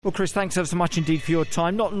Well, Chris, thanks ever so much indeed for your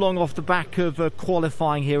time. Not long off the back of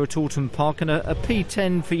qualifying here at Oulton Park, and a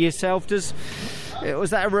P10 for yourself. Was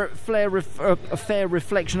that a fair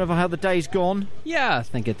reflection of how the day's gone? Yeah, I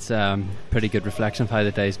think it's pretty good reflection of how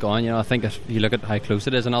the day's gone. You know, I think if you look at how close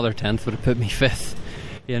it is, another 10th would have put me 5th.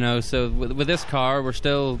 You know, so with this car, we're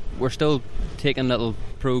still taking little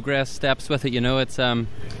progress steps with it. You know, it's all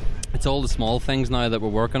the small things now that we're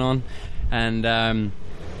working on, and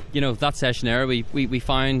you know, that session there, we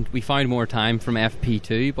found more time from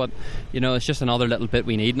FP2, but you know, it's just another little bit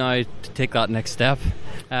we need now to take that next step.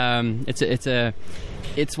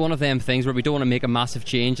 It's one of them things where we don't want to make a massive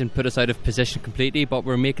change and put us out of position completely, but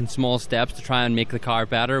we're making small steps to try and make the car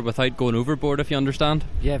better without going overboard, if you understand.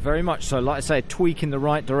 Yeah, very much so. Like I say, a tweak in the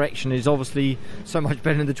right direction is obviously so much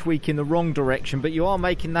better than the tweak in the wrong direction, but you are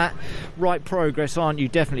making that right progress, aren't you?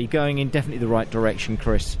 Definitely going in the right direction,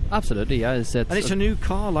 Chris. Absolutely, yeah. And it's a new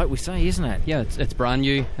car, like we say, isn't it? Yeah, it's brand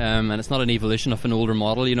new, and it's not an evolution of an older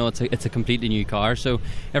model. You know, it's a completely new car, so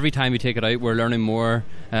every time we take it out, we're learning more.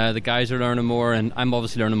 The guys are learning more, and I'm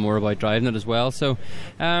obviously learning more about driving it as well. So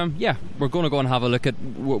yeah, we're going to go and have a look at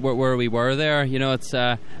where we were there. You know, it's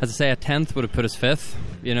as I say, a 10th would have put us 5th.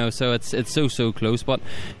 You know, so it's so close. But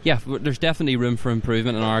yeah, there's definitely room for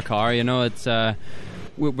improvement in our car. You know, it's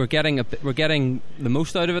we're getting the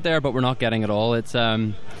most out of it there, but we're not getting it all. It's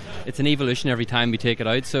an evolution every time we take it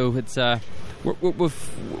out. So it's as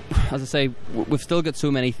I say, we've still got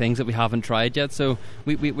so many things that we haven't tried yet. So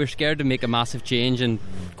we're scared to make a massive change and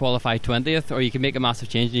qualify 20th, or you can make a massive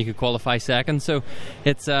change and you can qualify 2nd. So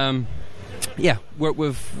it's yeah,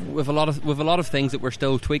 we've a lot of things that we're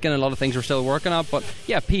still tweaking, and a lot of things we're still working at. But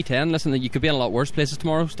yeah, P10. Listen, you could be in a lot worse places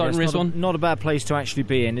tomorrow, starting race one. Not a bad place to actually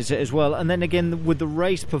be in, is it, as well? And then again, with the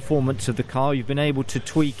race performance of the car, you've been able to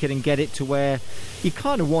tweak it and get it to where you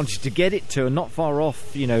kind of wanted to get it to, and not far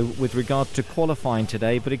off, you know, with regard to qualifying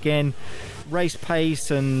today. But again, race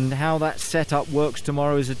pace and how that setup works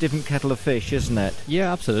tomorrow is a different kettle of fish, isn't it?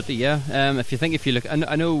 Yeah, absolutely. Yeah. If you look,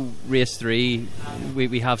 I know race 3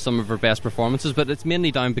 we have some of our best performances, but it's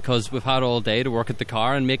mainly down because we've had all day to work at the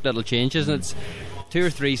car and make little changes, and it's 2 or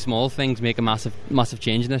 3 small things make a massive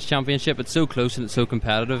change in this championship. It's so close and it's so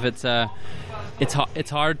competitive. It's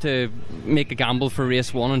hard to make a gamble for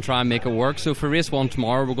race 1 and try and make it work. So for race 1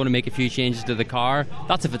 tomorrow, we're going to make a few changes to the car.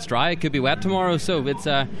 That's if it's dry. It could be wet tomorrow, so it's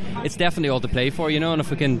definitely all to play for, you know. And if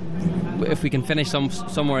we can finish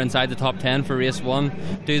somewhere inside the top 10 for race 1,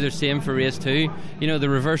 do the same for race 2. You know, the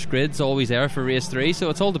reverse grid's always there for race 3, so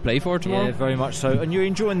it's all to play for tomorrow. Yeah, very much so. And you're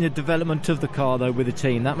enjoying the development of the car though with the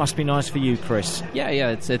team. That must be nice for you, Chris. Yeah.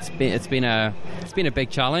 It's been a big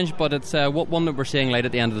challenge, but it's one that we're seeing light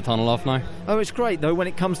at the end of the tunnel off now. Oh, it's great though when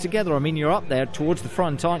it comes together. I mean, you're up there towards the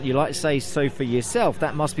front, aren't you? Like to say so for yourself.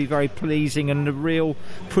 That must be very pleasing and a real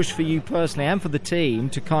push for you personally and for the team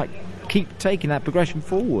to keep taking that progression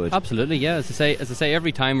forward. Absolutely, yeah. As I say,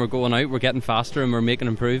 every time we're going out, we're getting faster and we're making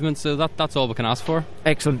improvements. So that's all we can ask for.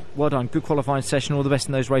 Excellent. Well done. Good qualifying session. All the best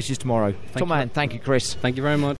in those races tomorrow. Top man. Thank you, Chris. Thank you very much.